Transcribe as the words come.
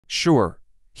Sure.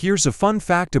 Here's a fun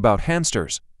fact about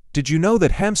hamsters. Did you know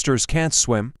that hamsters can't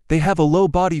swim? They have a low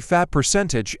body fat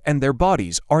percentage and their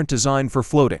bodies aren't designed for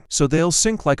floating, so they'll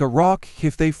sink like a rock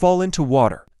if they fall into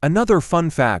water. Another fun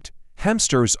fact,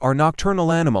 hamsters are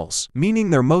nocturnal animals, meaning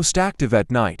they're most active at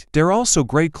night. They're also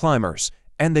great climbers,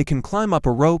 and they can climb up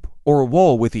a rope or a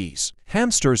wall with ease.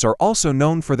 Hamsters are also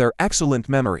known for their excellent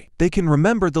memory. They can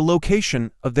remember the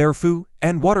location of their food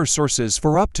and water sources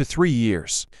for up to 3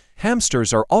 years.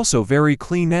 Hamsters are also very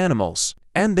clean animals,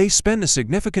 and they spend a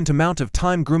significant amount of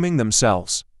time grooming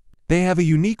themselves. They have a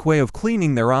unique way of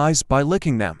cleaning their eyes by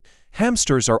licking them.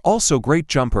 Hamsters are also great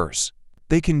jumpers.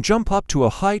 They can jump up to a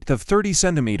height of 30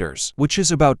 centimeters, which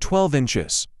is about 12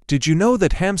 inches. Did you know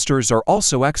that hamsters are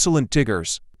also excellent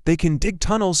diggers? They can dig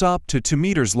tunnels up to 2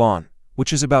 meters long,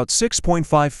 which is about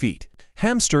 6.5 feet.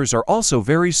 Hamsters are also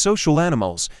very social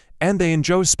animals, and they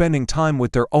enjoy spending time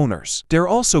with their owners. They're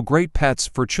also great pets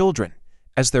for children,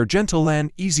 as they're gentle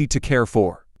and easy to care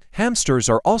for. Hamsters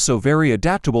are also very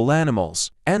adaptable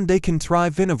animals, and they can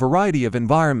thrive in a variety of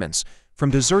environments, from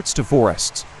deserts to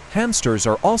forests. Hamsters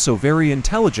are also very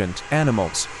intelligent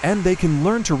animals, and they can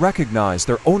learn to recognize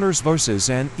their owners'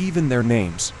 voices and even their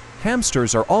names.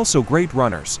 Hamsters are also great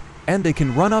runners, and they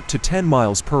can run up to 10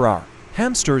 miles per hour.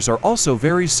 Hamsters are also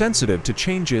very sensitive to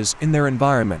changes in their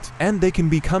environment, and they can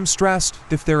become stressed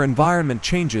if their environment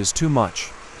changes too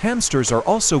much. Hamsters are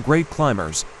also great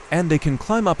climbers, and they can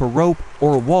climb up a rope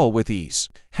or a wall with ease.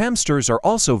 Hamsters are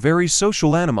also very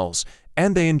social animals,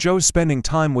 and they enjoy spending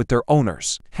time with their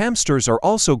owners. Hamsters are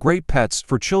also great pets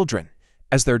for children,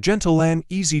 as they're gentle and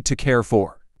easy to care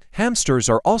for. Hamsters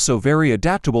are also very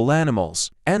adaptable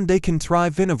animals, and they can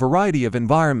thrive in a variety of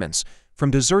environments, from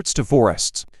deserts to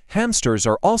forests. Hamsters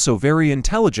are also very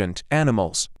intelligent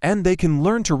animals, and they can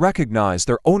learn to recognize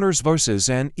their owners' voices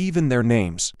and even their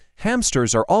names.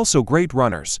 Hamsters are also great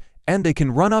runners, and they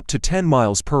can run up to 10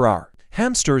 miles per hour.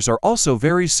 Hamsters are also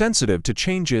very sensitive to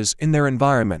changes in their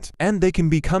environment, and they can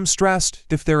become stressed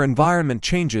if their environment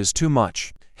changes too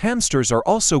much. Hamsters are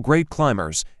also great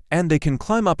climbers, and they can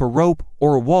climb up a rope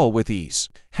or a wall with ease.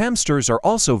 Hamsters are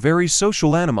also very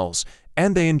social animals,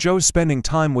 and they enjoy spending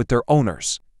time with their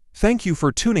owners. Thank you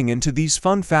for tuning into these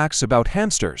fun facts about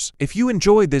hamsters. If you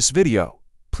enjoyed this video,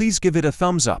 please give it a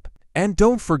thumbs up, and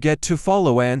don't forget to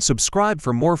follow and subscribe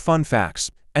for more fun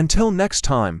facts. Until next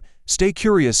time, stay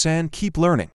curious and keep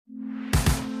learning.